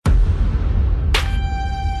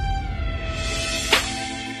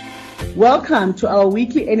Welcome to our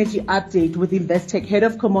weekly energy update with Investec Head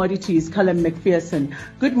of Commodities, Callum McPherson.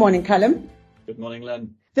 Good morning, Callum. Good morning,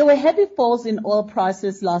 Len. There were heavy falls in oil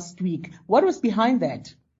prices last week. What was behind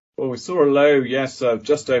that? Well, we saw a low, of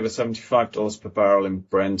just over $75 per barrel in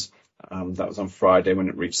Brent. That was on Friday when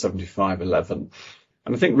it reached 75.11.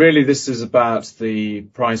 And I think really this is about the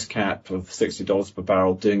price cap of $60 per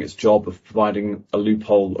barrel doing its job of providing a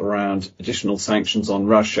loophole around additional sanctions on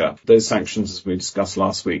Russia. Those sanctions, as we discussed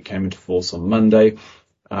last week, came into force on Monday.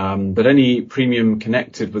 But any premium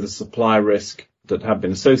connected with a supply risk that had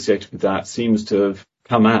been associated with that seems to have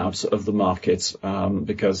come out of the market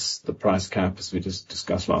because the price cap, as we just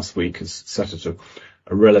discussed last week, is set at a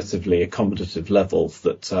relatively accommodative level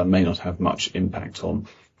that may not have much impact on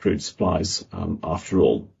crude supplies after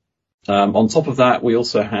all. On top of that, we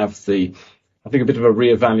also have a bit of a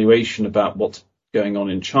reevaluation about what's going on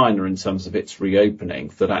in China in terms of its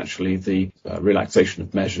reopening, that actually the relaxation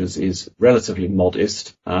of measures is relatively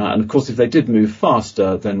modest. And of course, if they did move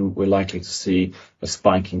faster, then we're likely to see a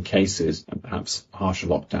spike in cases and perhaps harsher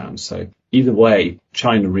lockdowns. So either way,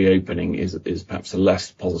 China reopening is perhaps a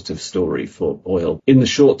less positive story for oil in the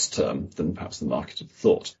short term than perhaps the market had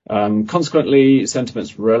thought. Consequently,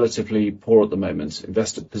 sentiment's relatively poor at the moment.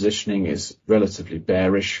 Investor positioning is relatively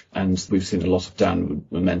bearish, and we've seen a lot of downward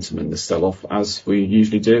momentum in this sell-off, as we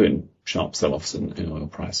usually do in sharp sell-offs in oil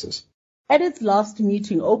prices. At its last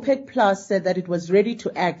meeting, OPEC Plus said that it was ready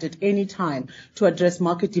to act at any time to address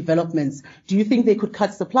market developments. Do you think they could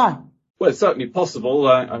cut supply? Well, it's certainly possible.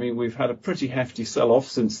 We've had a pretty hefty sell-off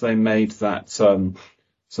since they made that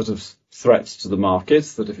sort of threat to the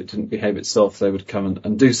markets that if it didn't behave itself, they would come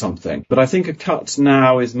and do something. But I think a cut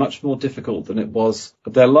now is much more difficult than it was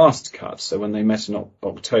at their last cut. So when they met in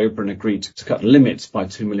October and agreed to cut limits by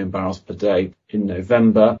 2 million barrels per day in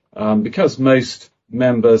November, because most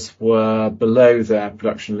members were below their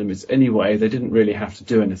production limits anyway, they didn't really have to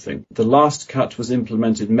do anything. The last cut was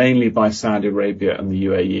implemented mainly by Saudi Arabia and the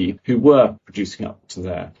UAE, who were producing up to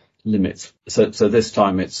their limits. So this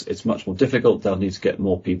time it's much more difficult. They'll need to get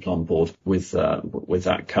more people on board with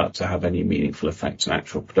that cut to have any meaningful effect on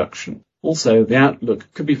actual production. Also, the outlook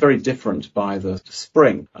could be very different by the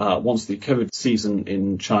spring, once the COVID season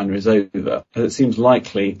in China is over. It seems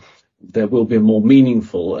likely there will be a more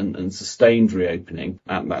meaningful and sustained reopening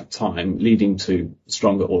at that time, leading to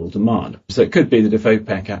stronger oil demand. So it could be that if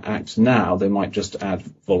OPEC acts now, they might just add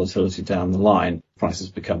volatility down the line. Prices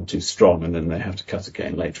become too strong and then they have to cut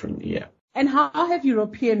again later in the year. And how have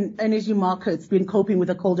European energy markets been coping with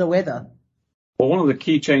the colder weather? Well, one of the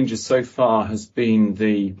key changes so far has been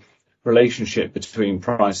the relationship between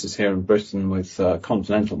prices here in Britain with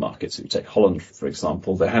continental markets. If you take Holland, for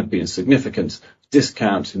example, there had been a significant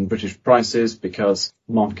discount in British prices because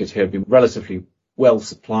the market here had been relatively well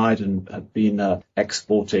supplied and had been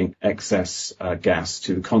exporting excess gas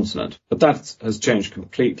to the continent. But that has changed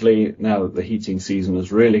completely now that the heating season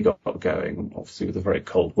has really got going, obviously with the very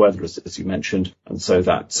cold weather, as you mentioned. And so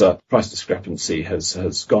that price discrepancy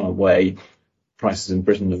has gone away. Prices in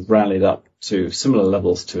Britain have rallied up to similar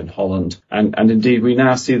levels to in Holland. And indeed, we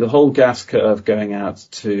now see the whole gas curve going out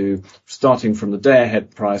to starting from the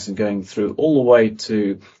day-ahead price and going through all the way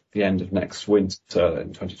to the end of next winter in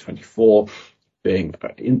 2024, being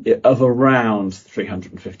of around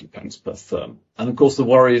 350 pence per therm. And of course, the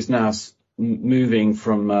worry is now moving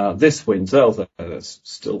from this winter, although there's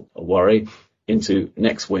still a worry, into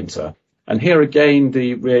next winter. And here again,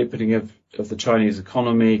 the reopening of the Chinese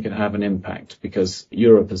economy can have an impact because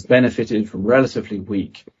Europe has benefited from relatively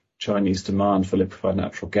weak Chinese demand for liquefied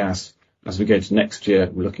natural gas. As we go to next year,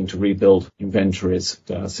 we're looking to rebuild inventories.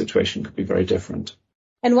 The situation could be very different.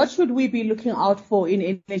 And what should we be looking out for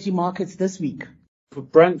in energy markets this week? For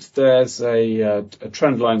Brent, there's a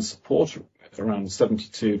trendline support around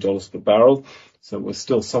 $72 per barrel. So we're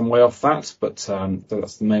still some way off that, but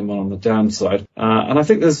that's the main one on the downside. And I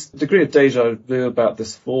think there's a degree of deja vu about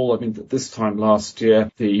this fall. I mean, this time last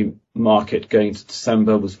year, the market going to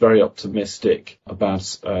December was very optimistic about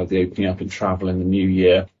the opening up in travel in the new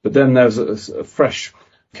year. But then there was a fresh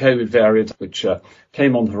COVID variant which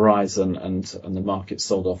came on the horizon and the market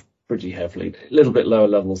sold off pretty heavily. A little bit lower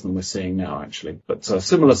levels than we're seeing now, actually, but a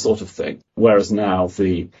similar sort of thing. Whereas now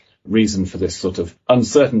the reason for this sort of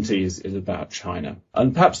uncertainty is about China.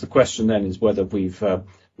 And perhaps the question then is whether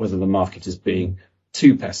whether the market is being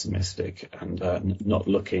too pessimistic and not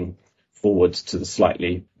looking forward to the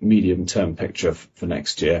slightly medium-term picture for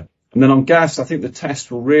next year. And then on gas, I think the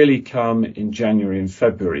test will really come in January and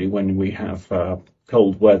February when we have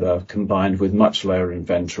cold weather combined with much lower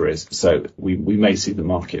inventories. So we may see the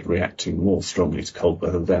market reacting more strongly to cold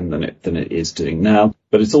weather then than it is doing now.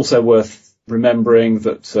 But it's also worth remembering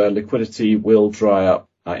that liquidity will dry up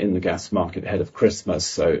in the gas market ahead of Christmas.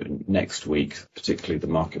 So next week, particularly, the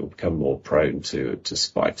market will become more prone to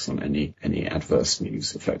spikes on any adverse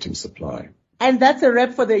news affecting supply. And that's a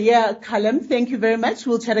wrap for the year, Callum. Thank you very much.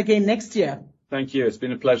 We'll chat again next year. Thank you. It's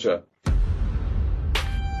been a pleasure.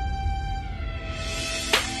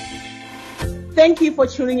 Thank you for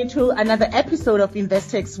tuning into another episode of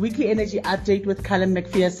Investec's Weekly Energy Update with Callum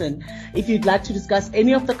McPherson. If you'd like to discuss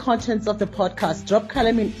any of the contents of the podcast, drop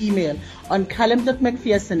Callum an email on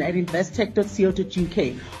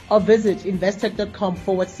callum.mcpherson@investec.co.uk or visit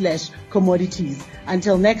investec.com/commodities.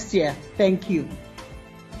 Until next year, thank you.